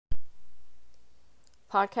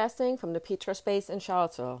Podcasting from the Petra Space in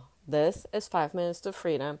Charlottesville. This is 5 Minutes to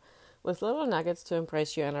Freedom with little nuggets to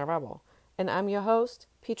embrace your inner rebel. And I'm your host,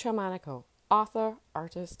 Petra Monaco, author,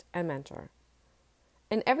 artist, and mentor.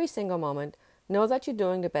 In every single moment, know that you're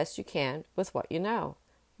doing the best you can with what you know.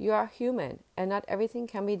 You are human, and not everything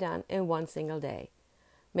can be done in one single day.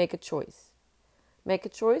 Make a choice. Make a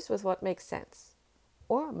choice with what makes sense.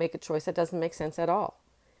 Or make a choice that doesn't make sense at all.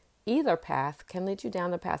 Either path can lead you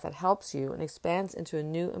down the path that helps you and expands into a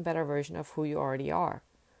new and better version of who you already are.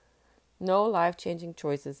 No life-changing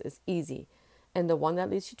choices is easy, and the one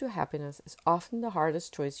that leads you to happiness is often the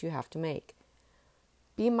hardest choice you have to make.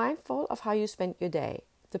 Be mindful of how you spent your day,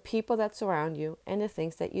 the people that surround you, and the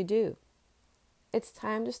things that you do. It's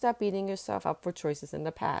time to stop beating yourself up for choices in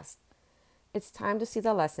the past. It's time to see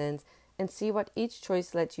the lessons and see what each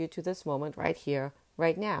choice led you to this moment right here,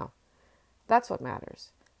 right now. That's what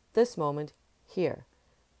matters. This moment, here.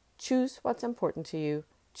 Choose what's important to you.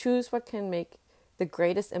 Choose what can make the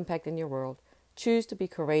greatest impact in your world. Choose to be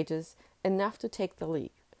courageous enough to take the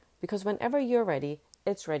leap. Because whenever you're ready,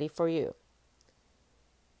 it's ready for you.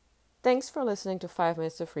 Thanks for listening to 5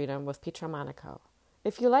 Minutes to Freedom with Petra Monaco.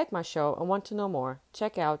 If you like my show and want to know more,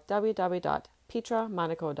 check out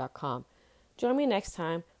www.petramonaco.com. Join me next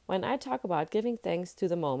time when I talk about giving thanks to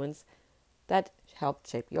the moments that helped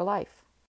shape your life.